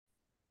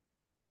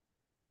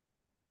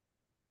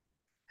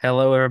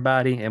Hello,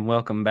 everybody, and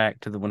welcome back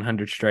to the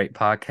 100 Straight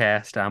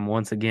podcast. I'm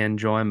once again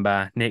joined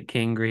by Nick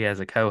Kingery as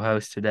a co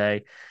host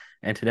today.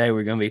 And today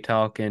we're going to be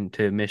talking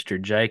to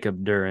Mr.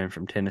 Jacob Duren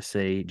from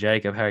Tennessee.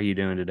 Jacob, how are you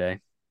doing today?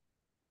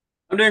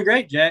 I'm doing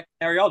great, Jack.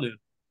 How are y'all doing?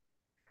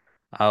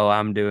 Oh,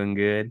 I'm doing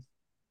good.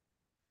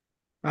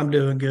 I'm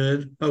doing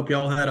good. Hope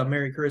y'all had a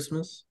Merry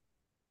Christmas.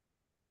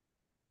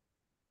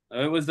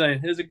 It was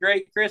a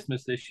great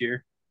Christmas this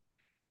year.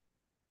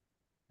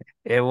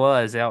 It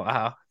was.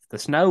 If the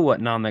snow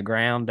wasn't on the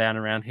ground down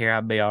around here,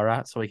 I'd be all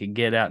right so we could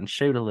get out and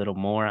shoot a little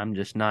more. I'm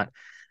just not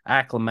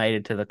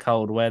acclimated to the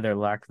cold weather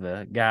like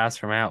the guys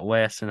from out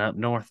west and up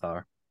north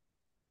are.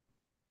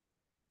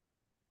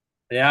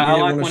 Yeah, You I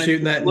didn't like want to when it's shoot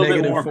in just a that little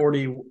bit negative warmer.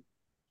 40.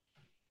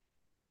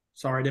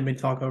 Sorry, I didn't mean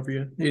to talk over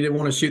you. You didn't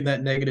want to shoot in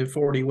that negative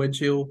 40 wind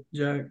chill,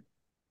 Jack.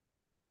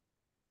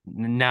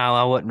 No,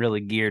 I wasn't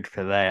really geared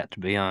for that, to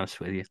be honest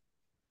with you.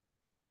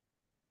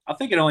 I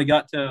think it only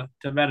got to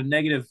about a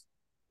negative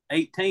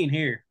 18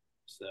 here,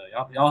 so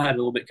y'all had it a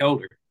little bit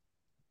colder.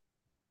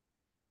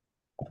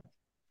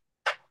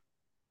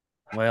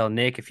 Well,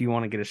 Nick, if you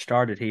want to get us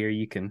started here,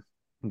 you can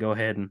go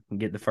ahead and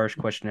get the first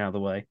question out of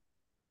the way.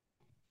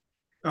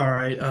 All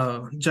right.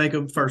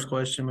 Jacob, first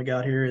question we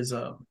got here is you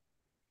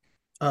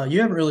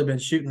haven't really been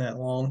shooting that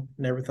long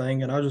and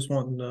everything. And I just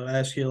wanted to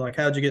ask you, like,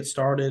 how'd you get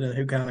started and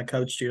who kind of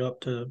coached you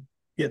up to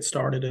get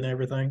started and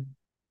everything?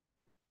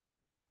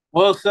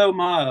 Well, so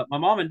my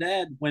mom and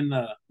dad, when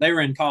they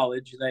were in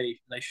college, they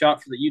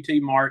shot for the UT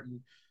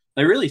Martin.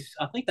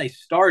 I think they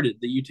started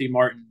the UT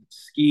Martin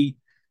ski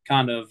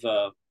kind of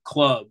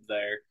club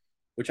there,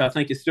 which I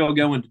think is still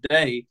going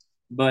today.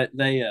 But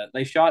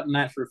they shot in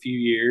that for a few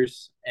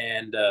years,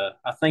 and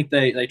I think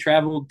they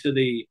traveled to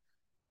the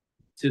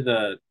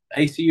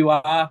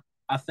ACUI.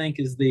 I think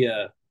is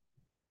the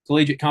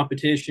collegiate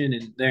competition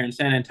in there in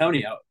San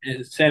Antonio.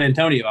 In San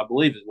Antonio, I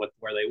believe, is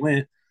where they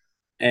went,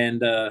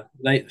 and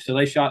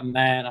they shot in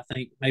that. I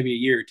think maybe a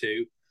year or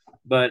two,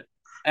 but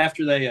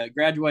after they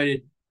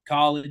graduated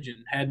college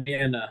and had me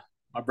and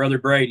my brother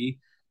Brady,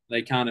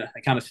 they kind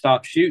of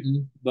stopped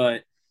shooting.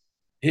 But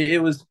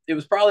it was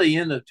probably the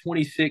end of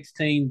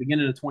 2016,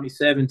 beginning of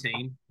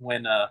 2017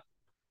 when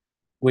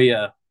we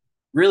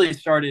really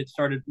started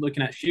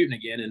looking at shooting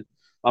again. And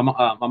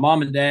my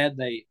mom and dad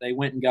they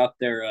went and got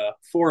their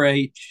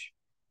 4-H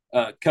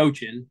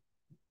coaching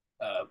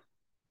uh,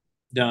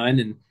 done,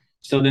 and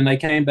so then they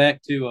came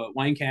back to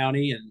Wayne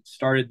County and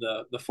started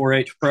the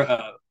 4-H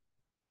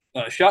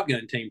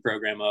shotgun team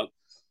program up,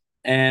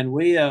 and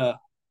we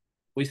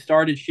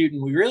started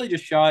shooting. We really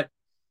just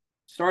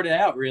started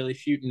out really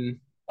shooting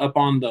up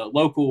on the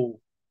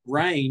local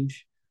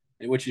range,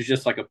 which is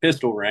just like a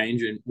pistol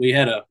range, and we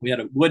had a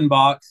wooden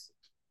box,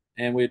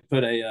 and we'd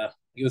put it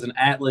was an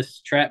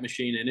Atlas trap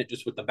machine in it,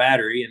 just with the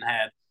battery, and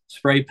had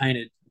spray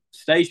painted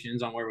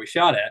stations on where we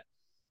shot at.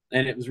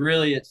 And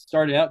it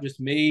started out just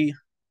me,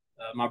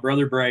 my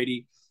brother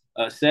Brady,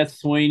 Seth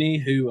Sweeney,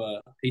 who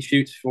he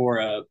shoots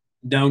for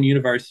Doane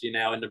University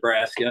now in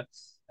Nebraska,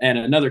 and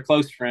another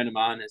close friend of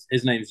mine.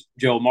 His name's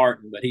Joel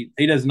Martin, but he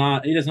does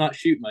not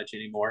shoot much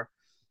anymore.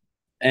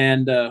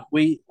 And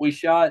we'd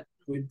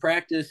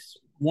practice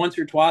once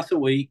or twice a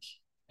week,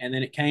 and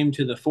then it came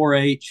to the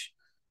 4-H,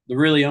 the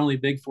really only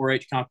big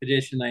 4-H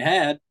competition they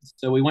had.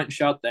 So we went and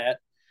shot that,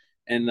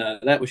 and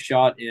that was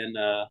shot in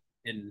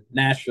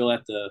Nashville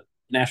at the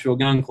Nashville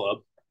Gun Club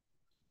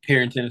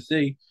here in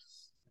Tennessee.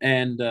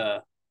 And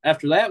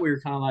after that, we were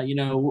kind of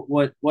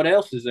like, what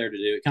else is there to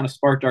do? It kind of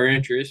sparked our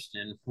interest,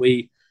 and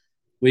we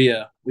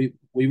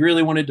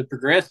really wanted to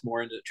progress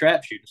more into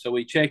trap shooting. So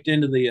we checked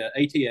into the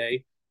ATA,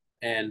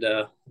 and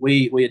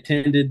we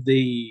attended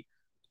the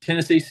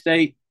Tennessee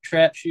State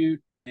trap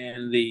shoot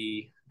and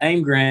the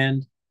AIM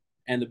Grand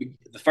and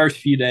the first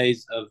few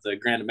days of the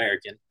Grand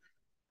American.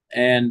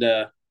 And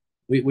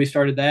we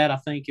started that. I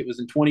think it was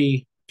in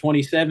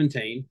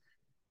 2017.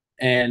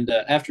 And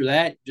after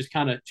that, just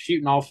kind of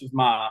shooting off of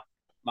my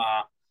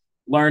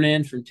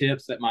learning from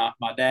tips that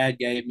my dad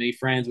gave me,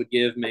 friends would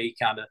give me,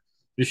 kind of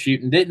just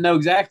shooting. Didn't know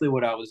exactly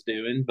what I was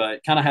doing,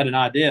 but kind of had an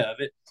idea of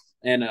it.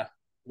 And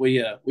we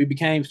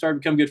started to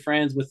become good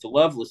friends with the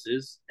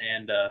Lovelaces,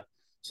 and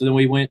so then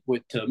we went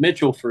to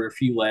Mitchell for a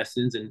few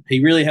lessons, and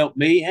he really helped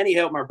me, and he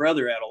helped my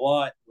brother out a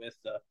lot with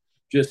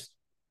just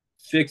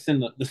fixing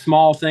the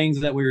small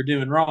things that we were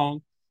doing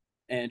wrong,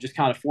 and just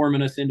kind of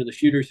forming us into the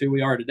shooters who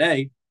we are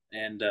today.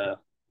 And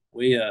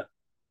we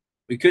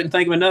we couldn't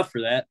thank him enough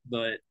for that,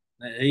 but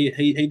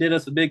he did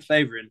us a big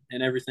favor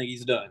in everything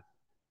he's done.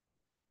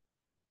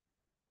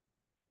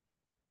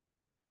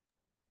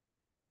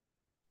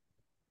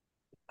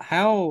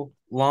 How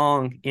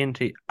long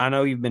into, I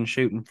know you've been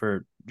shooting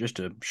for just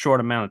a short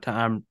amount of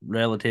time,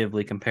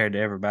 relatively compared to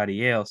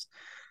everybody else.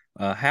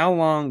 How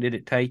long did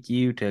it take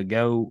you to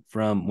go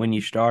from when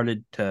you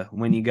started to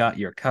when you got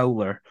your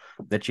Kohler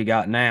that you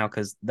got now?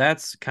 Because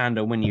that's kind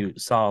of when you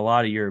saw a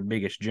lot of your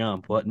biggest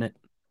jump, wasn't it?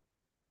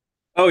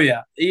 Oh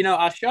yeah,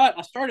 I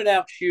started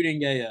out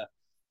shooting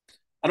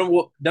I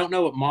don't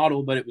know what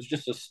model, but it was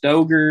just a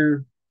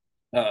Stoger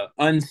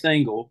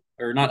unsingle,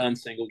 or not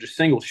unsingle, just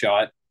single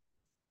shot.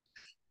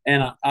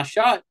 and I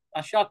shot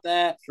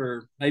that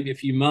for maybe a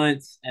few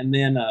months, and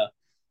then I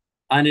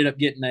ended up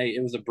getting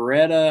it was a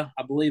Beretta,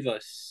 I believe a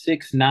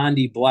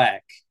 690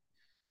 black,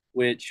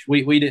 which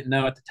we didn't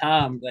know at the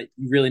time that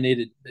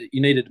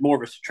you needed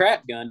more of a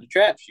trap gun to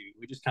trap shoot.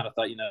 We just kind of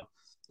thought,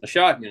 a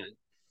shotgun.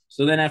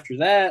 So then after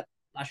that,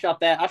 I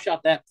shot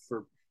that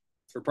for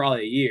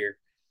probably a year.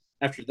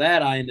 After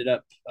that, I ended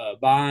up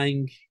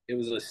buying. It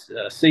was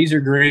a Caesar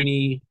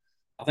Greeny.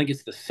 I think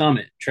it's the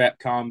Summit trap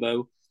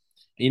combo.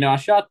 I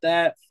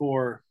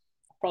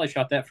probably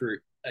shot that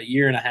for a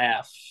year and a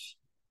half,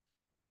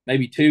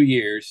 maybe 2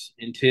 years,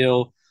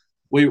 until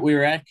we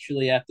were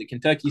actually at the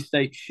Kentucky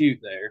State shoot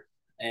there,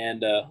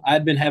 and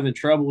I'd been having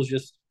troubles.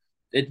 Just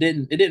it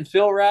didn't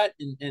feel right,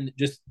 and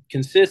just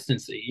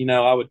consistency.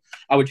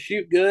 I would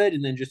shoot good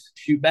and then just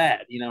shoot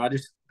bad. I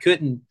just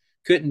couldn't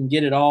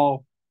get it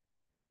all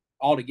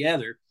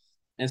together.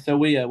 And so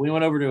we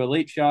went over to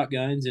Elite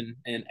Shotguns,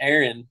 and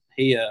Aaron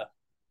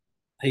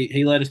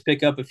he let us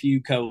pick up a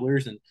few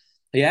Kohlers, and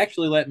he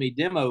actually let me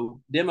demo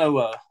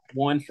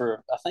one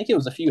for, I think it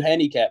was a few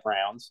handicap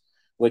rounds,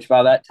 which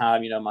by that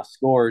time, my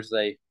scores,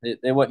 they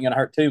wasn't going to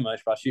hurt too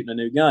much by shooting a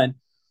new gun.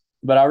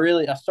 But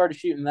I started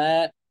shooting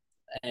that,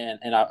 and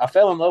I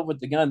fell in love with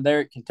the gun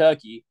there at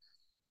Kentucky.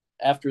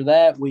 After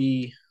that,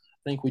 I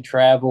think we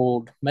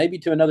traveled maybe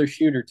to another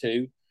shoot or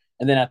two,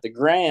 and then at the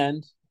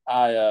Grand,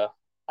 I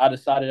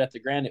decided at the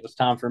Grand it was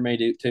time for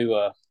me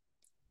to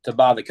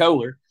buy the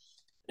Kohler,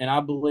 and I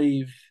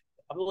believe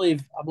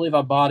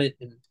I bought it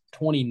in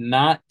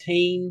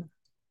 2019.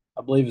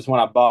 I believe is when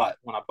I bought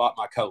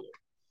my Kohler.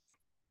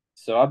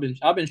 So I've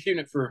been shooting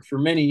it for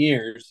many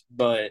years,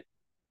 but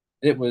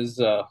it was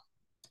uh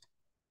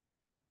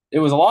it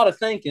was a lot of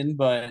thinking,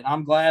 but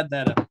I'm glad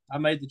that I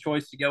made the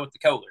choice to go with the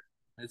Kohler.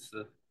 It's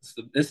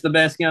the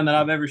best gun that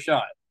I've ever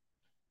shot.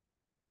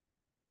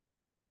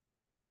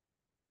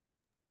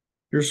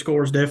 Your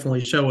scores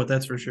definitely show it,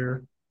 that's for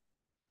sure.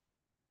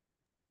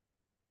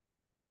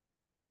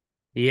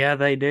 Yeah,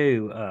 they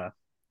do.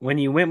 When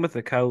you went with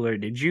the Kohler,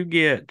 did you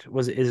get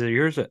was it is it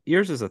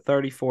yours is a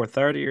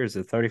 3430 or is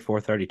it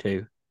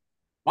 3432?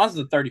 Mine's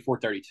the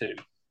 34-32.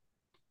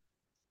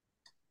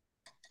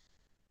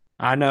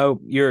 I know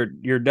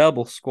your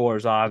double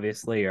scores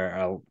obviously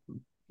are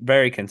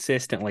very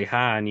consistently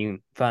high, and you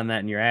can find that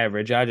in your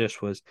average. I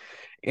just was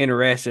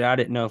interested. I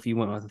didn't know if you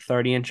went with a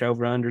 30-inch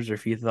over unders or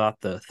if you thought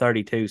the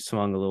 32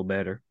 swung a little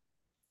better.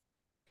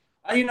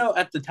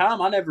 At the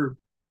time,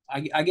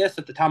 I guess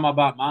at the time I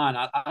bought mine,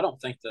 I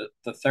don't think the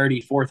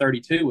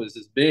 34-32 was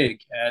as big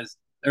as,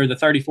 or the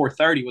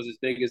 34-30 was as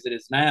big as it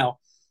is now.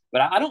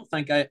 But I don't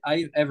think I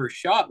ever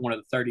shot one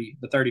of the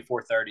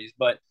 34-30s,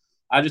 but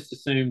I just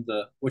assumed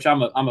which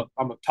I'm a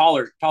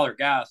taller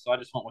guy, so I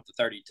just went with the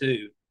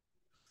 32.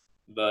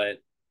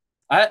 But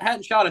I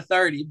hadn't shot a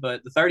 30,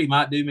 but the 30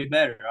 might do me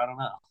better. I don't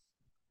know.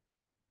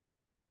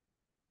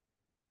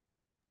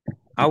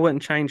 I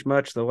wouldn't change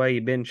much the way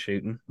you've been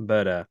shooting,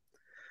 but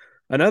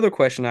another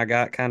question I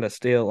got kind of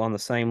still on the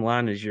same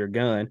line as your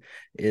gun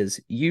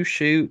is you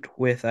shoot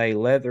with a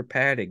leather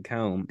padded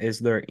comb. Is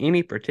there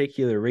any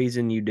particular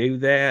reason you do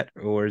that,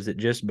 or is it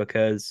just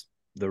because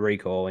the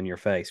recoil in your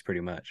face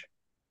pretty much?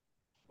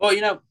 Well,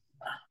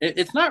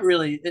 it's not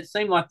really. It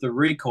seemed like the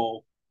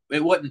recoil.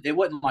 It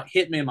wasn't like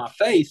hit me in my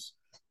face,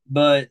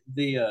 but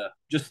the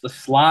just the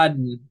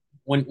sliding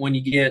when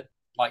you get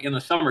like in the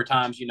summer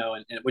times,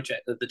 and which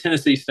at the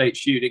Tennessee State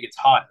shoot, it gets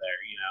hot there.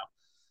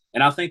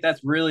 And I think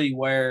that's really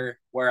where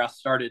I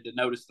started to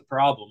notice the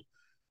problem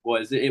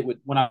was it would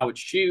when I would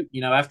shoot,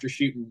 after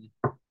shooting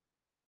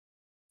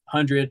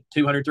 100,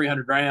 200,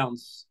 300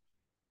 rounds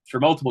for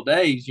multiple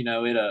days,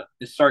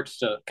 it starts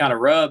to kind of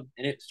rub,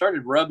 and it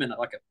started rubbing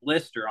like a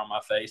blister on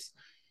my face.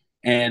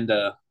 And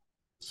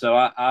so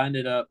I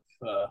ended up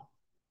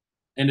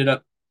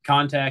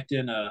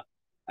contacting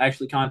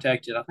actually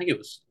contacted, I think it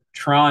was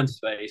Tron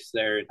Space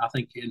there, I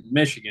think in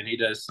Michigan. He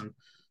does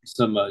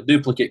some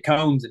duplicate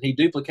combs, and he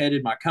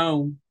duplicated my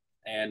comb,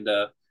 and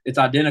it's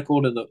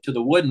identical to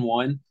the wooden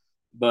one,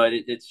 but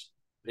it's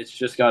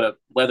just got a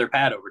leather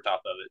pad over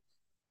top of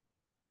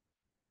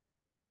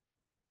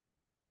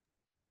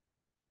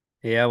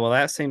Yeah, well,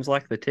 that seems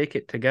like the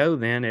ticket to go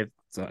then. If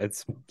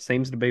it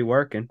seems to be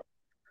working.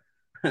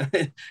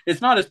 it.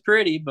 It's not as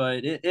pretty,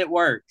 but it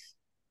works.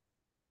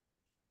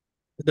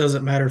 It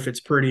doesn't matter if it's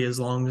pretty as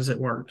long as it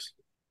works.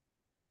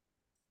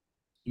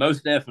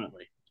 Most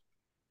definitely.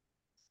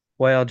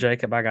 Well,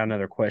 Jacob, I got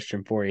another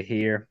question for you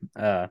here.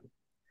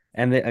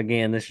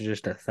 Again, this is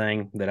just a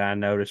thing that I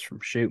noticed from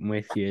shooting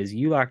with you is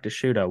you like to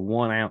shoot a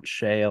 1 ounce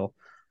shell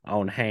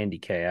on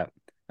handicap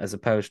as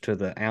opposed to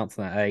the ounce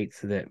and an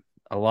eighth that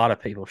a lot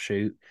of people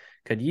shoot.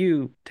 Could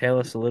you tell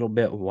us a little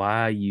bit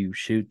why you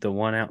shoot the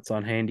 1 ounce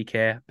on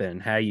handicap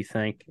and how you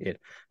think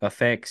it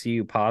affects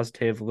you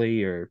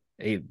positively, or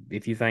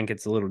if you think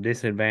it's a little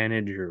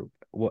disadvantage, or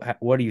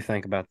what do you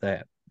think about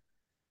that?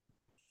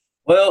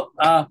 Well,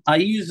 I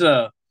use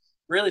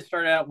really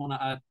started out when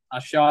I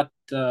shot.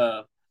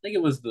 I think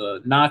it was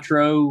the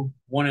Nitro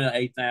 1 and an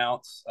eighth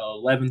ounce,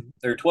 11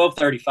 or 12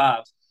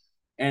 35s,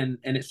 and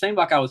it seemed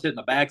like I was hitting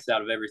the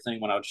backside of everything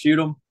when I would shoot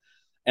them.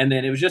 And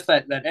then it was just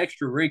that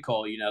extra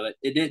recoil, that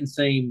it didn't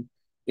seem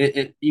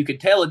it you could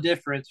tell a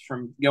difference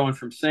from going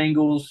from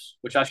singles,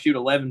 which I shoot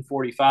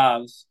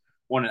 11.45s,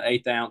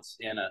 1/8 ounce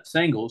in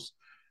singles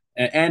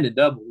and in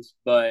doubles,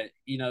 but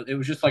it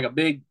was just like a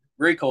big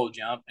recoil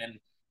jump, and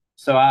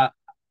so I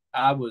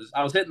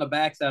was hitting the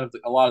backside of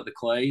a lot of the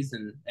clays,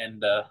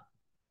 and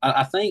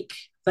I think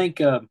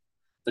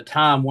the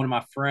time one of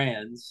my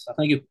friends, I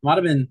think it might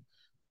have been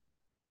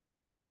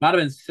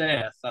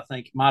Seth. I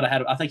think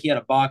he had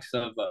a box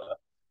of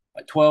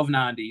like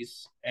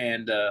 1290s,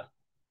 and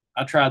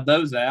I tried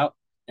those out,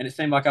 and it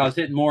seemed like I was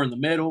hitting more in the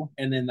middle,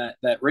 and then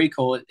that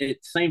recoil,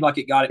 it seemed like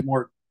it got it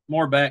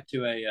more back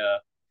to a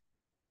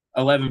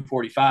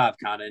 1145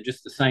 kind of, and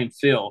just the same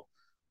feel.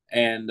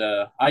 And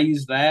I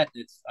use that.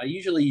 I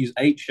usually use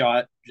 8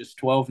 shot, just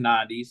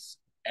 1290s,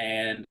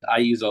 and I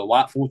use a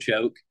lot full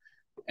choke.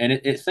 And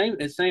it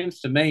seems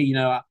to me,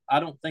 I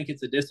don't think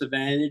it's a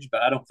disadvantage,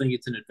 but I don't think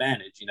it's an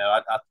advantage.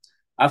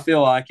 I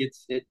feel like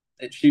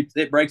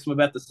it breaks them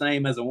about the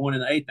same as a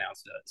 1/8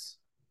 ounce does.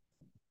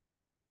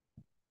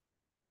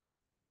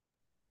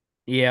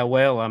 Yeah,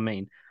 well, I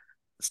mean,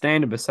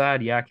 standing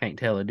beside you, I can't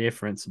tell a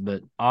difference,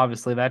 but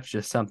obviously that's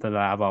just something that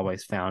I've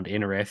always found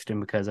interesting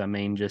because I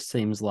mean, just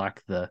seems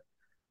like the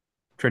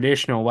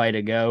traditional way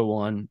to go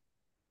on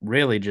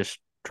really just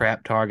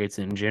trap targets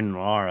in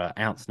general are a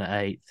ounce and an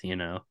eighth.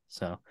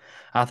 So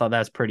I thought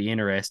that's pretty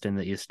interesting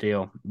that you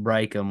still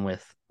break them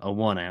with a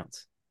 1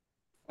 ounce.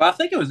 Well, I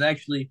think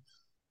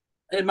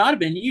it might have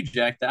been you,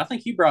 Jack. I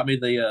think you brought me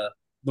the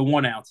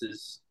 1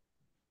 ounces.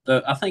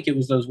 I think it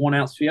was those 1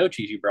 ounce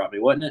Fiochis you brought me,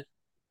 wasn't it?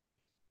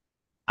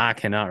 I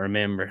cannot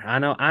remember. I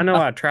know I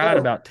I think tried so.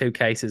 about 2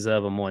 cases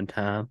of them one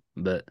time,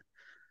 but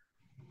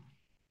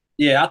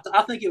Yeah,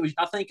 I think it was.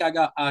 I think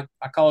I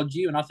called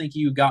you, and I think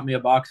you got me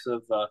a box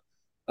of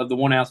the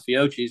 1 ounce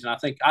Fiochis, and I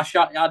think I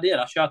did.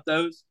 I shot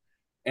those,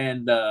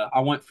 and I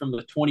went from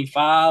the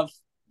 25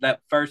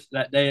 that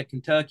day at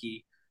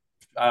Kentucky.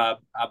 I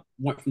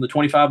went from the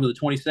 25 to the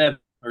 27,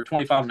 or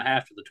 25 and a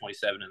half to the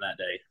 27 in that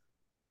day.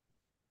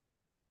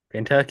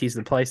 Kentucky's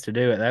the place to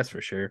do it, that's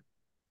for sure.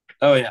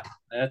 Oh yeah,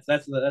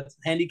 that's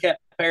handicap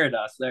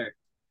paradise there.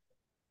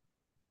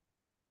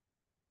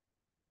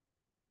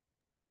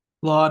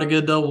 A lot of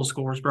good double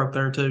scores broke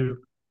there too.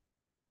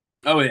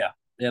 Oh yeah,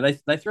 yeah.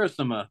 They throw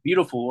some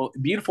beautiful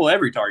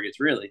every targets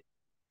really.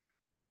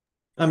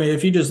 I mean,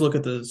 if you just look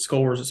at the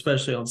scores,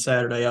 especially on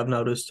Saturday, I've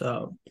noticed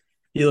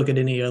you look at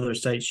any other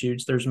state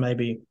shoots, there's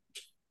maybe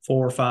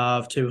 4 or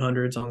 5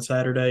 200s on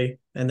Saturday.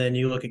 And then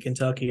you look at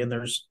Kentucky and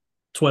there's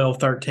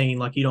 12, 13.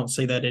 Like you don't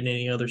see that in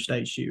any other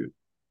state shoot.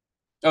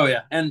 Oh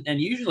yeah, and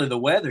usually the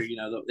weather,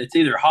 it's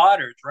either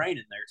hot or it's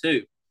raining there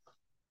too.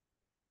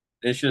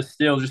 It's just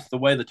still just the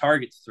way the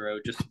targets throw,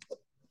 just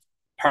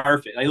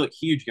perfect. They look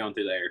huge going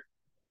through there.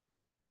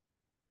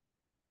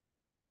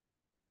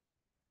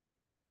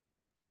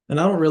 And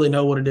I don't really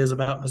know what it is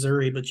about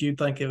Missouri, but you'd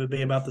think it would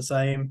be about the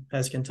same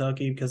as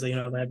Kentucky because they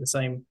have the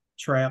same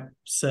trap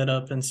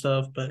setup and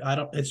stuff. But I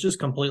don't. It's just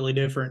completely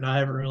different. And I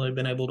haven't really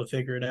been able to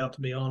figure it out,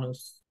 to be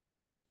honest.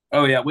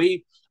 Oh yeah,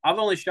 I've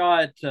only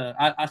shot.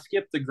 I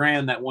skipped the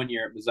Grand that one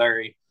year at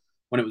Missouri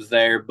when it was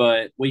there,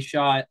 but we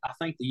shot. I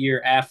think the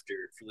year after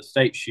for the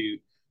state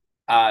shoot,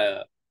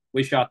 I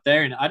we shot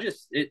there, and I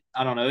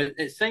don't know.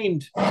 It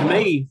seemed to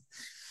me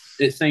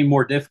it seemed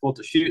more difficult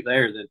to shoot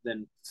there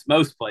than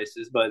most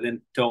places, but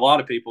then to a lot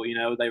of people,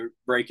 they were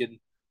breaking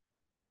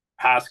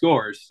high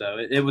scores, so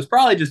it was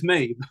probably just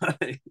me.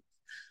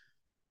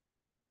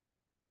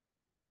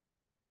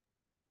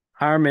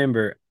 I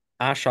remember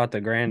I shot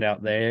the grand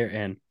out there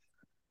and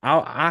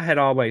I had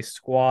always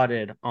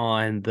squatted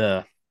on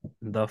the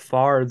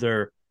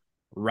farther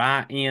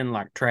right end,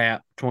 like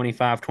trap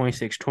 25,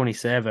 26,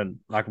 27,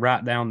 like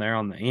right down there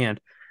on the end.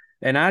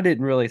 And I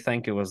didn't really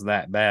think it was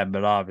that bad,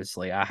 but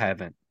obviously I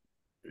haven't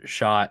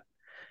shot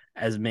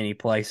as many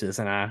places.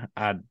 And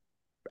I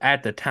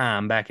at the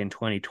time back in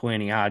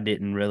 2020, I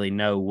didn't really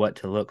know what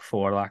to look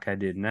for like I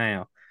did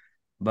now.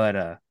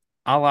 But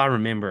all I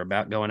remember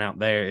about going out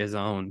there is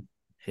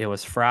it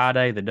was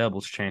Friday, the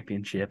doubles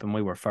championship, and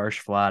we were first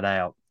flight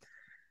out.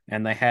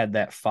 And they had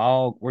that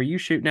fog. Were you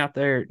shooting out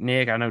there,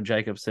 Nick? I know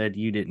Jacob said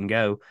you didn't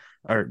go,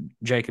 or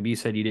Jacob, you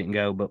said you didn't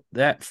go, but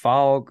that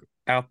fog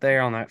out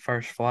there on that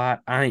first flight,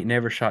 I ain't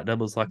never shot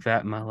doubles like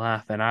that in my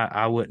life, and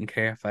I wouldn't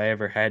care if I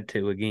ever had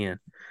to again.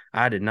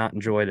 I did not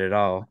enjoy it at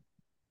all.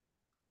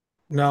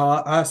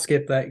 No, I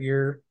skipped that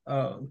year,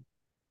 the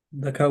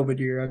COVID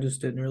year. I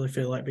just didn't really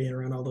feel like being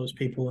around all those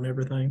people and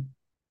everything.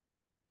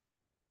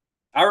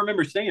 I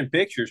remember seeing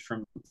pictures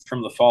from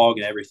the fog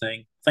and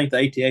everything. I think the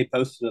ATA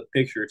posted a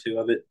picture or two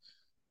of it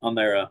on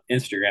their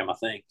Instagram. I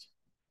think.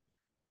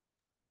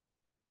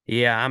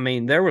 Yeah, I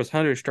mean, there was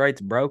 100 straights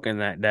broken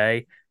that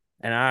day,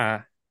 and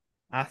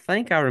I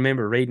think I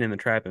remember reading in the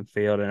trapping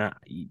field, and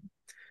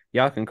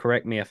y'all can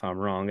correct me if I'm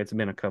wrong. It's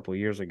been a couple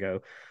years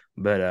ago,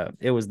 but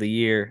it was that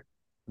year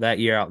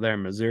out there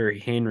in Missouri.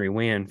 Henry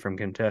Wynn from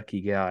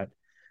Kentucky got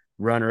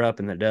runner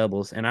up in the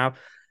doubles, and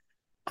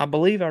I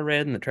believe I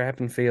read in the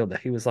trapping field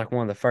that he was like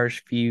one of the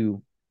first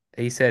few.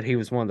 He said he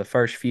was one of the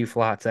first few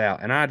flights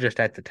out, and I just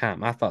at the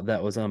time I thought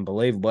that was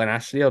unbelievable, and I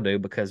still do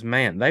because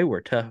man, they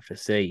were tough to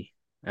see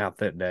out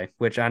that day.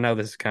 Which I know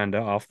this is kind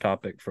of off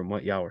topic from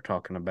what y'all were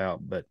talking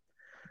about, but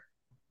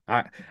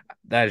I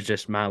that is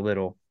just my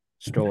little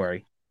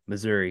story.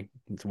 Missouri,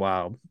 it's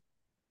wild.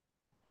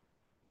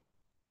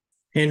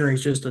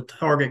 Henry's just a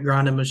target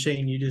grinding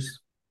machine. You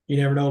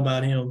never know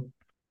about him.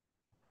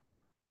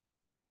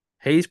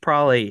 He's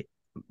probably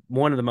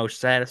one of the most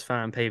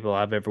satisfying people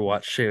I've ever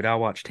watched shoot. I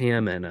watched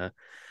him and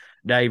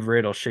Dave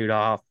Riddle shoot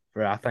off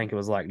for I think it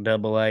was like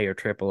double A or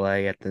triple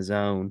A at the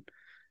zone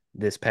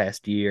this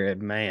past year.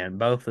 And man,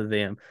 both of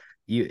them,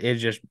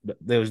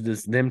 there was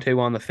just them two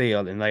on the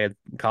field and they had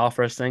called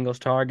for a singles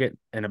target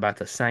and about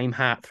the same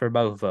height for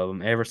both of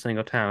them every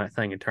single time that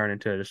thing had turned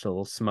into just a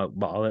little smoke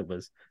ball. It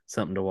was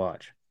something to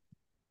watch.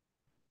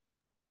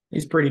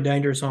 He's pretty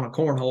dangerous on a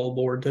cornhole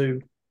board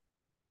too.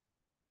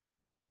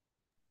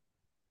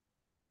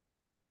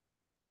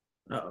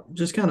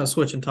 Just kind of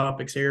switching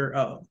topics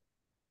here.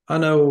 I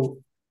know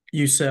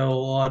you sell a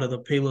lot of the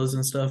pilas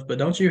and stuff, but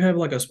don't you have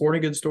like a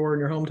sporting goods store in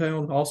your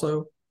hometown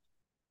also?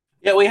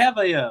 Yeah, we have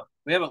a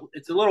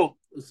it's a little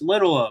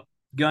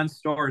gun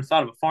store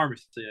inside of a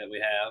pharmacy that we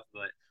have,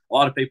 but a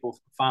lot of people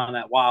find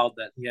that wild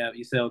that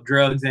you sell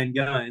drugs and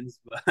guns,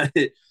 but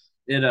it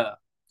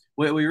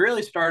we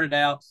really started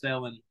out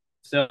selling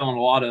a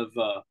lot of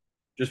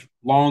just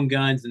long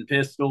guns and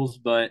pistols,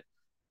 but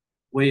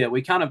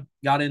we kind of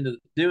got into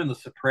doing the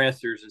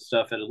suppressors and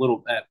stuff at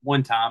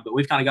one time, but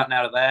we've kind of gotten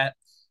out of that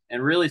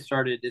and really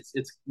started.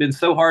 It's been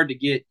so hard to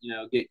get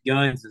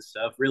guns and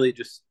stuff. Really,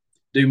 just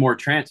do more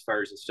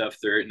transfers and stuff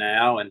through it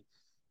now, and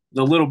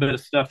the little bit of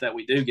stuff that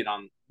we do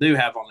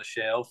have on the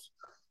shelf.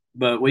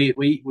 But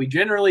we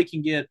generally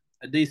can get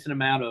a decent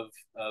amount of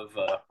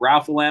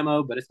rifle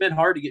ammo, but it's been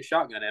hard to get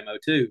shotgun ammo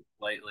too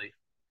lately.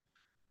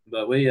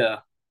 But we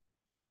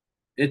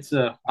it's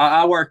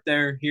I work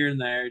there here and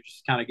there,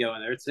 just kind of go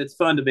in there. It's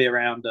fun to be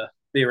around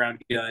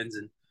guns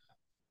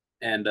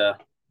and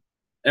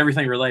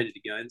everything related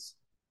to guns.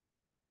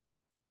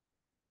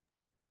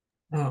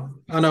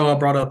 I know I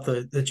brought up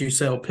that you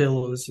sell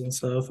pillows and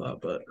stuff,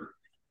 but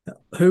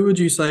who would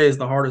you say is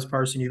the hardest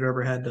person you've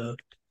ever had to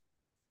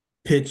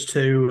pitch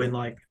to and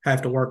like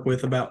have to work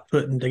with about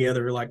putting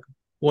together like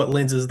what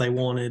lenses they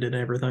wanted and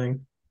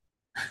everything?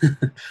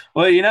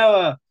 Well,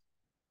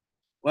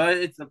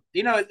 it's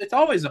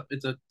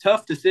it's a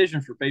tough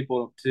decision for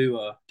people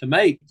to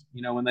make.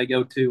 When they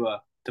go to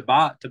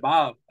buy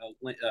a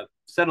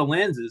set of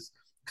lenses,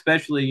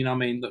 especially I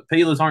mean the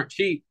peelers aren't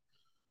cheap,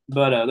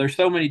 but there's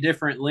so many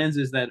different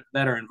lenses that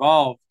are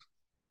involved.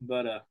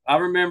 But I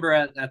remember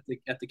at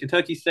the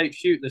Kentucky State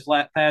shoot this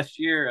past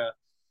year,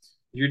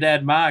 your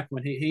dad Mike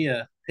when he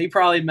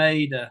probably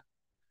made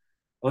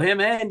well him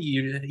and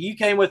you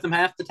came with him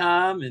half the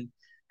time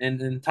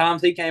and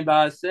times he came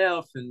by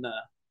himself and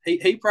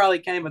he probably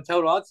came a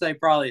total I'd say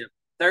probably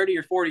 30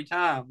 or 40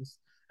 times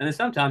and then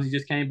sometimes he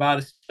just came by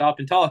to stop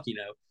and talk.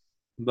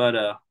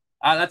 But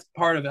that's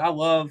part of it. I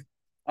love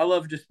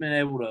just being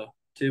able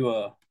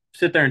to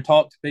sit there and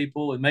talk to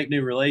people and make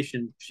new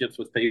relationships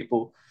with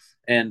people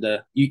and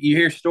you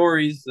hear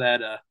stories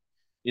that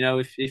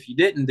if you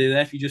didn't do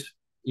that if you just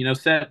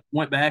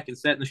went back and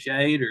sat in the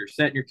shade or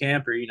sat in your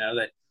camper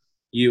that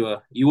you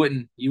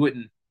wouldn't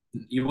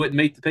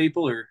meet the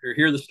people or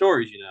hear the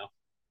stories.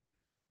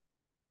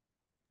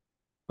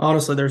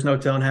 Honestly, there's no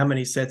telling how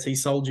many sets he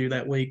sold you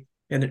that week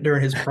and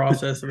during his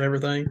process of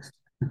everything.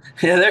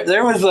 Yeah,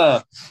 there was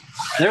a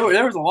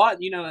lot.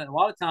 A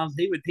lot of times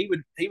he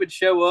would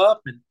show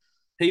up and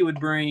he would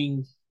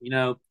bring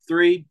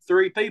three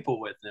people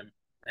with him,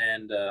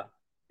 and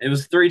it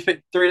was three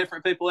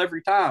different people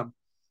every time.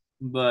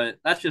 But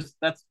that's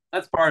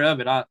part of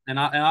it. I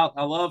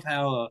love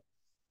how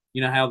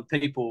how the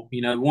people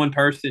one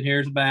person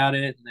hears about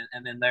it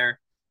and then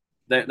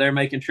they're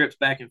making trips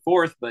back and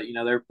forth, but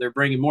they're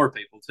bringing more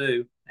people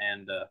too,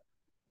 and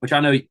which I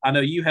know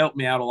you helped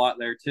me out a lot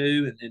there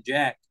too, and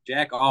Jack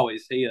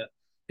always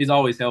he's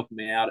always helping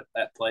me out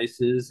at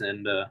places,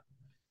 and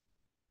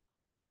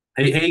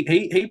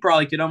he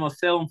probably could almost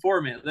sell them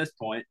for me at this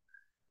point.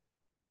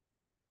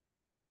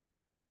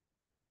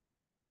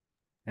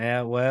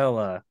 Yeah,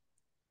 well,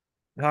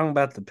 talking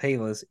about the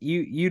peelers,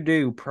 you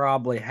do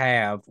probably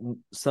have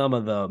some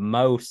of the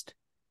most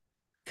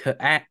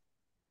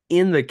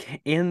in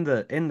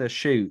the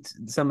shoots,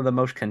 some of the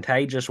most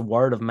contagious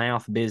word of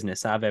mouth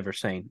business I've ever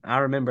seen. I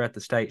remember at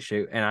the state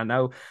shoot, and I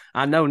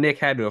know Nick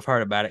had to have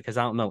heard about it because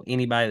I don't know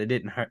anybody that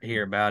didn't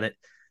hear about it.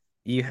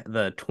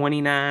 The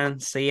 29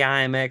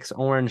 CIMX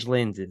orange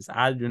lenses.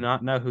 I do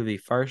not know who the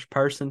first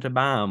person to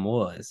buy them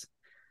was.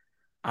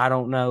 I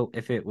don't know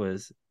if it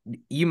was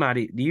you. Might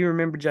do you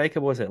remember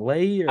Jacob? Was it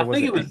Lee or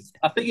was it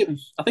I think it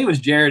was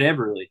Jared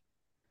Everly.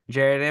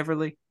 Jared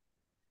Everly?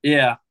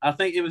 Yeah, I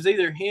think it was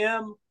either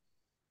him.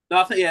 No,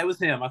 I think yeah, it was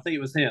him. I think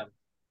it was him.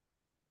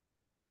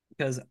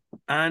 Because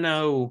I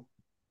know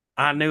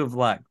I knew of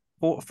like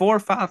four or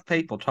five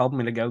people told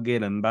me to go get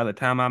them. By the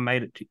time I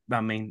made it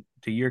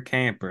to your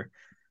camper,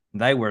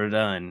 they were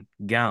done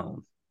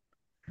gone.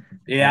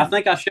 Yeah, I And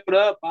think I showed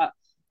up.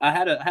 I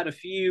had a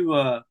few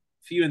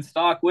in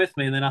stock with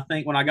me, and then I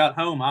think when I got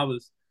home,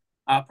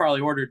 I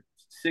probably ordered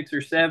 6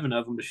 or 7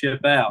 of them to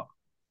ship out.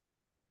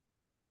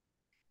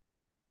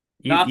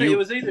 No, I think you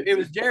it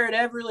was Jared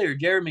Everly or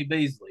Jeremy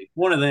Beasley.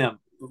 One of them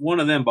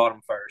bought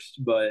them first,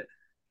 but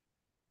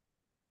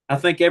I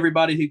think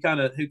everybody who kind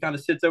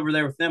of sits over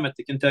there with them at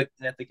the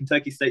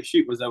Kentucky State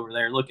shoot was over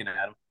there looking at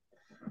them.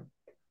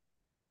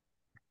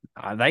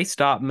 they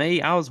stopped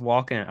me. I was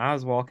walking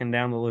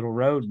down the little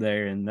road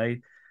there, and and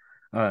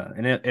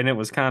it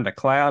was kind of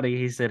cloudy.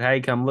 He said,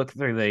 "Hey, come look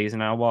through these,"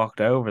 and I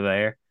walked over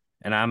there,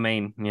 and I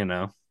mean,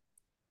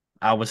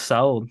 I was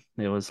sold.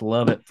 It was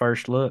love at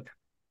first look.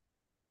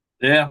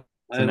 Yeah,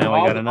 So now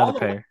we got another all the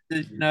pair.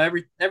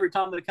 lenses, every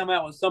time they come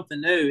out with something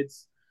new,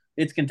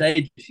 it's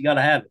contagious. You got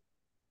to have it.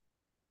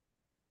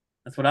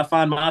 That's what I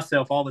find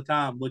myself all the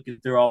time looking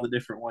through all the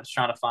different ones,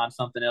 trying to find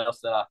something else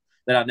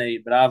that I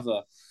need. But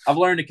I've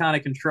learned to kind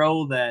of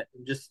control that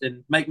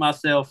and make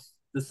myself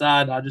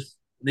decide I just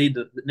need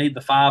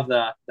the 5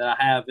 that I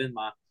have in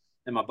my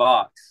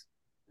box.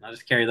 And I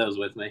just carry those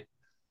with me.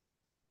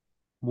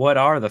 What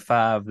are the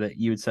five that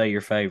you would say your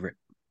favorite?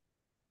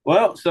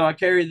 Well, so I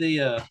carry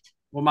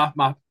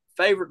my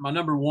favorite, my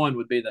number one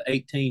would be the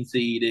 18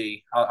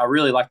 CED. I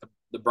really like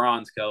the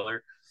bronze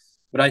color,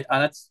 but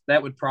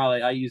that would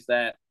probably I use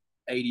that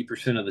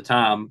 80% of the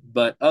time.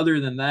 But other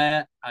than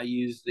that, I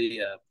use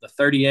the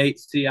 38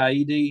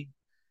 CIED,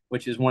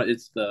 which is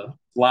it's the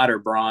lighter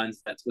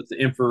bronze. That's with the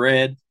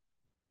infrared,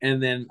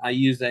 and then I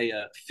use a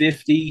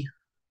 50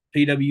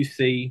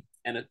 PWC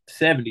and a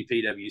 70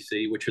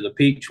 PWC, which are the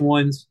peach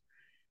ones.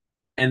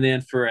 And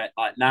then for at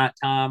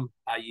nighttime,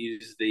 I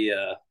use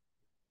the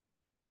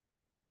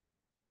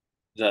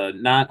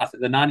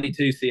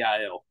 92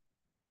 CIL,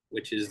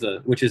 which is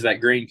that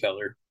green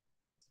color.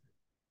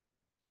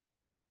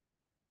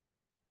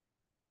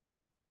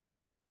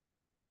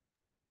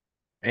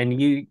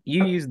 And you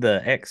use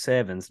the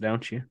X7s,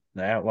 don't you?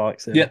 The Outlaw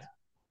Yep, X7s.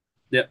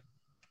 yep.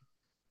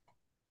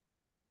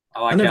 I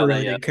I like never how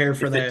really did care they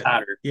for fit that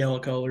tighter. yellow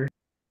color.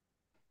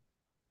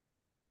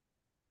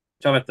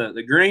 Talk about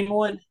the green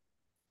one.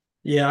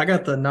 Yeah, I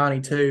got the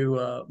 92.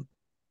 I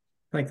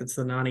think that's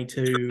the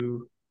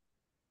 92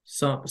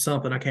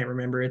 something. I can't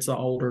remember. It's an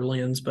older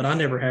lens, but I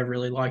never have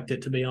really liked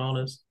it, to be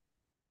honest.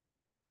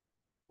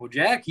 Well,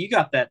 Jack, you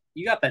got that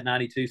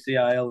 92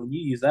 CIL, and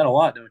you use that a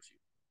lot, don't you?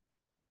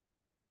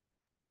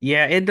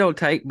 Yeah, it don't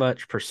take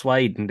much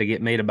persuading to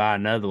get me to buy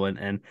another one.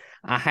 And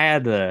I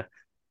had the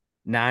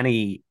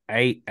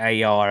 98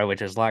 AR,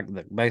 which is like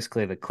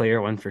basically the clear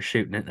one for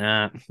shooting at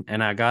night.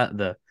 And I got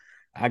the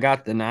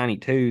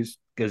 92s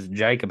because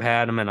Jacob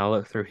had them, and I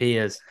looked through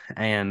his,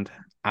 and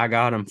I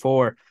got them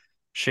for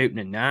shooting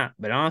at night.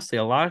 But honestly,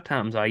 a lot of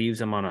times I use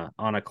them on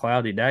a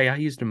cloudy day. I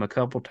used them a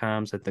couple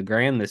times at the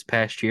Grand this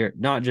past year,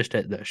 not just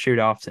at the shoot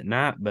offs at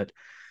night, but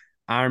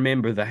I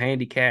remember the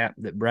handicap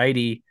that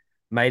Brady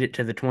made it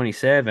to the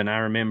 27. I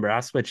remember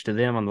I switched to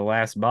them on the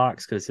last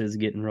box because it was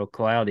getting real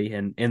cloudy.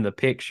 And in the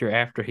picture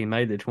after he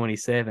made the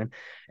 27,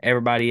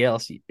 everybody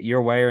else,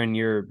 you're wearing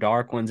your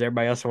dark ones,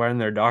 everybody else wearing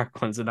their dark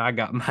ones, and I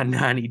got my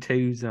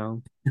 92s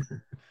on.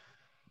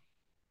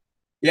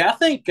 Yeah, I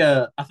think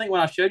when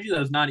I showed you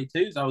those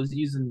 92s,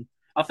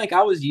 I think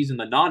I was using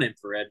the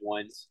non-infrared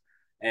ones,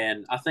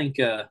 and I think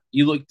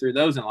you looked through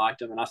those and liked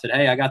them, and I said,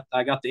 hey, I got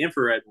the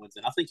infrared ones,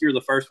 and I think you were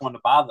the first one to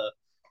buy the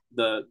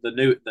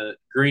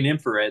green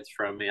infrareds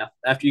from me.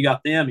 After you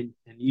got them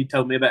and you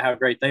told me about how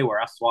great they were,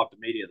 I swapped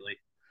immediately.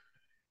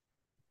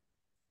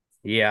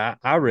 Yeah,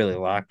 I really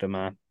liked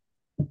them.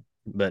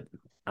 But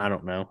I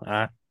don't know.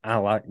 I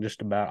like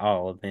just about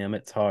all of them.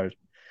 It's hard.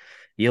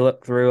 You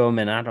look through them,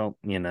 and I don't.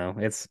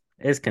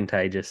 It's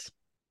contagious.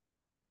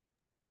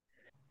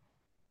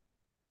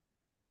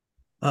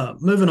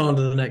 Moving on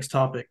to the next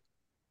topic.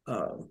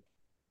 Uh,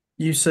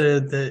 you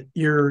said that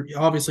you're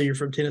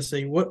from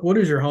Tennessee. What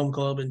is your home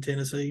club in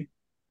Tennessee?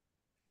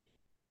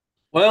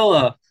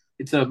 Well,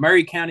 it's a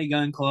Murray County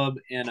Gun Club,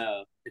 and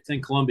it's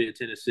in Columbia,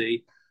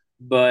 Tennessee.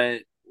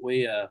 But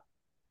we've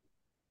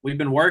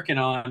been working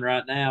on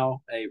right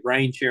now a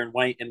range here in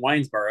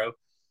Waynesboro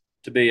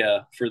to be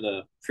for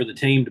the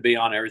team to be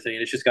on everything.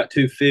 And it's just got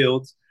 2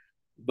 fields,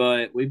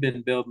 but we've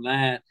been building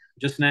that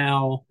just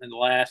now in the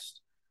last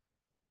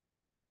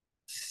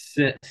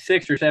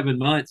 6 or 7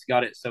 months.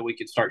 Got it so we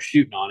could start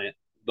shooting on it.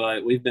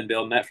 But we've been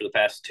building that for the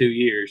past 2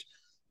 years.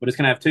 But it's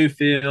gonna have 2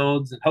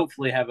 fields and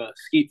hopefully have a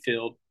skeet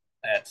field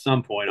at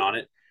some point on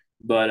it.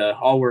 But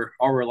all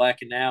we're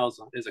lacking now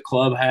is a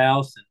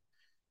clubhouse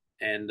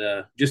and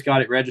just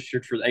got it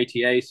registered for the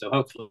ATA. So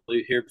hopefully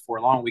here before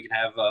long we can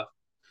have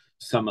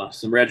some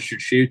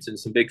registered shoots and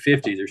some big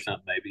 50s or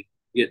something. Maybe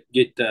get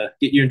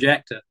you and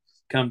Jack to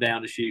come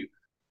down to shoot.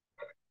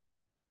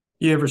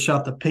 You ever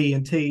shot the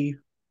P&T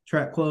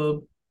track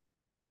club?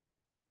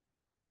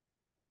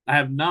 I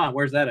have not.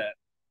 Where's that at?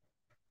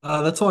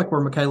 That's like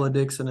where Michaela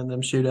Dixon and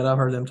them shoot at. I've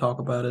heard them talk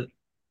about it.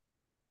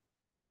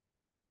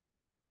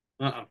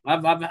 I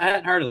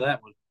hadn't heard of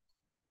that one.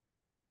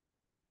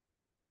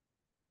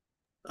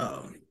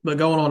 But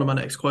going on to my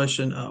next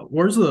question,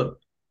 where's the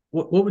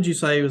what would you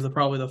say was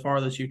probably the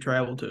farthest you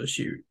traveled to a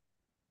shoot?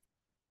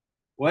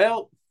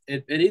 Well,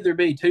 it either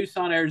be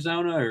Tucson,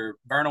 Arizona, or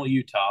Vernal,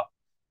 Utah,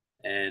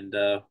 and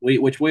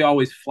we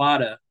always fly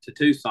to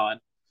Tucson,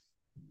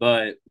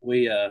 but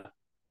we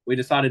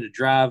decided to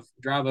drive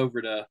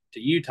over to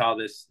Utah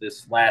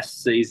this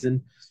last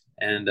season,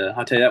 and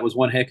I'll tell you that was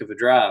one heck of a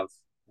drive.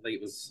 I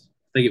think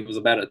it was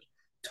about a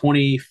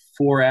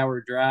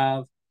 24-hour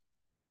drive,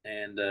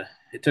 and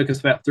it took us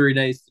about 3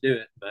 days to do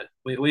it, but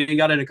we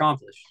got it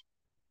accomplished.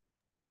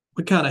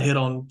 We kind of hit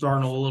on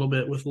Vernal a little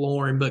bit with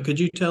Lauren, but could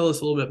you tell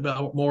us a little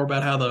bit more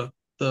about how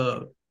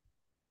the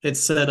it's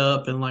set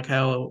up and like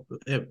how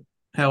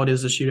it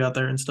is to shoot out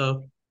there and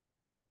stuff?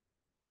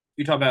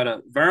 You talk about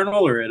a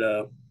Vernal or at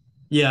a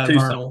Yeah,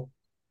 Tucson? Vernal.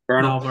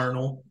 Vernal. No,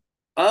 Vernal.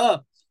 Uh,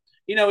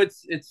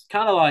 it's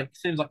kind of like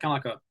seems like kind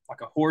of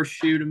like a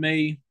horseshoe to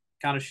me,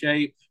 kind of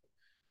shape.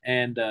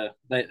 And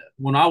they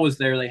when I was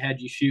there, they had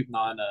you shooting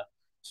on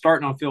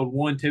starting on field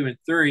 1, 2, and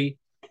 3,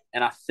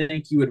 and I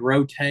think you would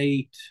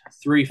rotate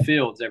 3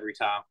 fields every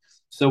time.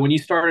 So when you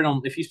started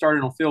on if you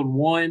started on field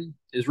 1,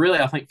 is really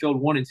I think field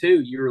 1 and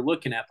 2, you were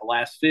looking at the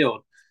last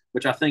field,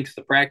 which I think is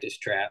the practice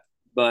trap.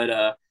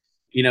 But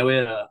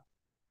it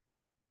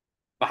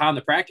behind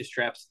the practice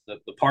traps, the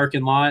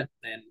parking lot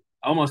and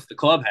almost the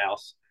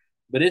clubhouse.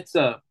 But it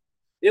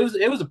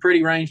was a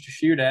pretty range to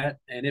shoot at,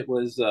 and it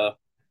was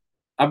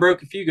I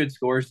broke a few good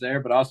scores there,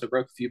 but I also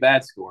broke a few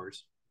bad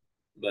scores.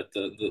 But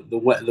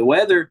the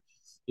weather,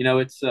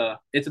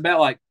 it's about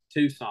like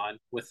Tucson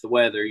with the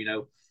weather.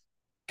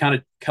 Kind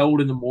of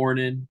cold in the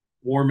morning,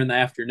 warm in the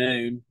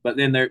afternoon. But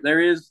then there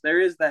is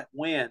that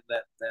wind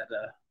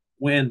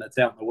that's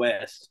out in the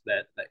west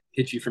that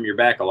hits you from your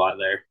back a lot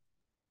there.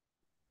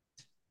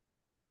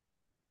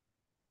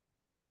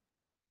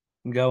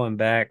 Going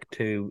back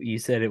to, you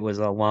said it was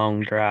a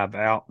long drive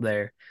out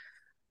there.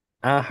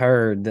 I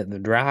heard that the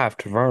drive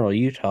to Vernal,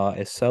 Utah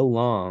is so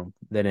long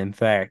that, in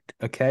fact,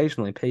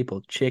 occasionally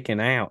people chicken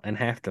out and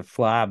have to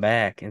fly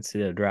back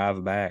instead of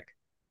drive back.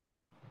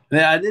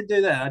 Yeah, I did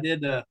do that. I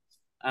did.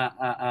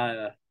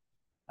 I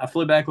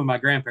flew back with my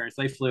grandparents.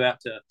 They flew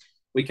out to.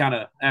 We kind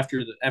of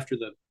after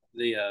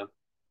the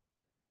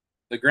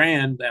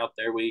grand out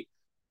there. We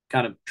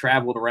kind of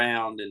traveled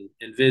around and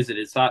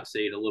visited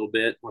sightseeing a little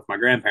bit with my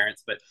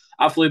grandparents. But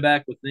I flew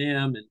back with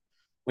them, and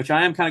which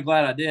I am kind of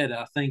glad I did.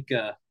 I think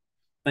the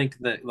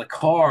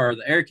car,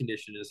 the air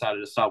conditioner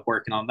decided to stop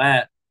working on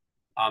that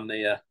on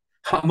the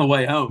on the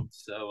way home.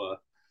 So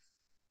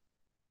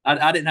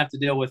I didn't have to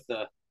deal with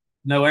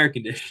no air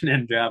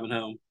conditioning driving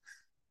home.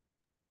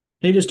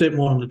 He just didn't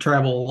want him to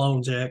travel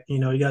alone, Jack. You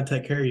got to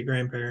take care of your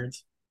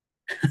grandparents.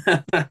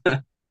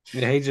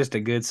 Yeah, he's just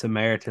a good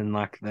Samaritan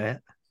like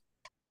that.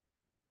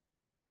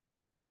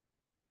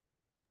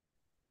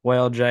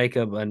 Well,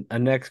 Jacob, a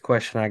next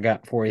question I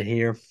got for you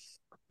here.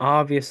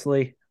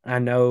 Obviously, I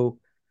know,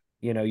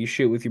 you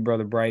shoot with your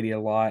brother Brady a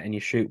lot and you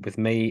shoot with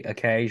me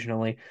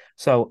occasionally.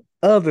 So,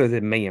 other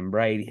than me and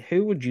Brady,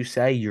 who would you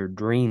say your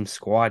dream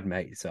squad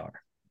mates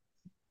are?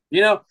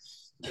 you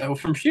know,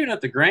 from shooting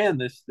at the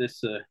Grand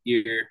this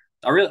year,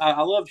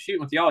 I love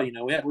shooting with y'all.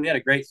 We had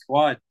a great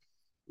squad,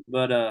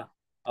 but I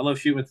love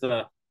shooting with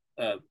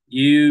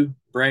you,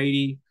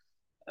 Brady,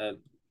 uh,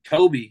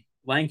 Kobe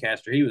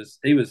Lancaster.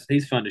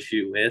 He's fun to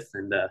shoot with,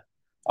 and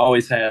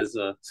always has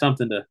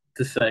something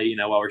to say.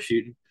 While we're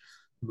shooting.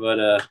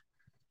 But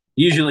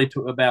usually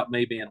about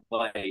me being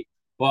late.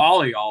 Well,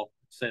 all of y'all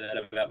say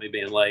that about me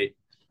being late,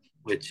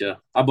 which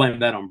I blame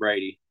that on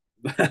Brady.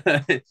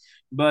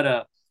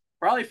 but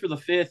probably for the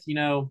fifth,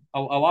 a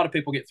lot of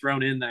people get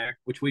thrown in there,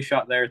 which we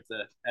shot there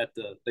at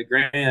the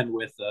Grand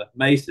with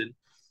Mason.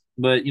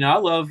 But I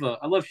love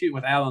shooting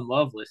with Alan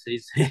Lovelace.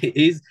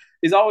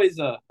 He's always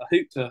a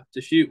hoot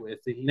to shoot with.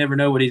 You never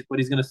know what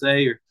he's going to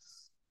say or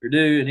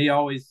do, and he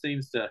always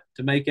seems to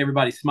make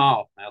everybody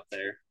smile out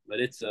there. But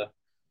it's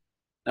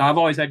I've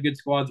always had good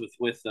squads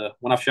with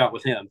when I've shot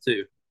with him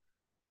too.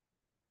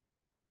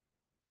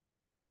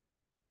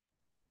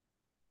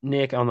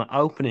 Nick, on the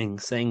opening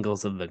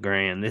singles of the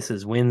Grand, this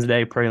is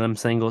Wednesday prelim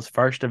singles,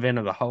 first event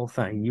of the whole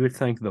thing. You would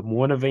think the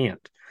one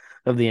event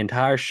of the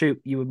entire shoot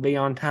you would be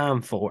on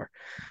time for.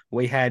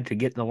 We had to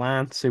get the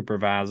line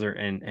supervisor,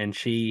 and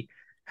she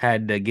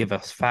had to give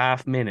us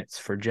 5 minutes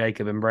for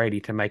Jacob and Brady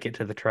to make it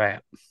to the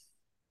trap.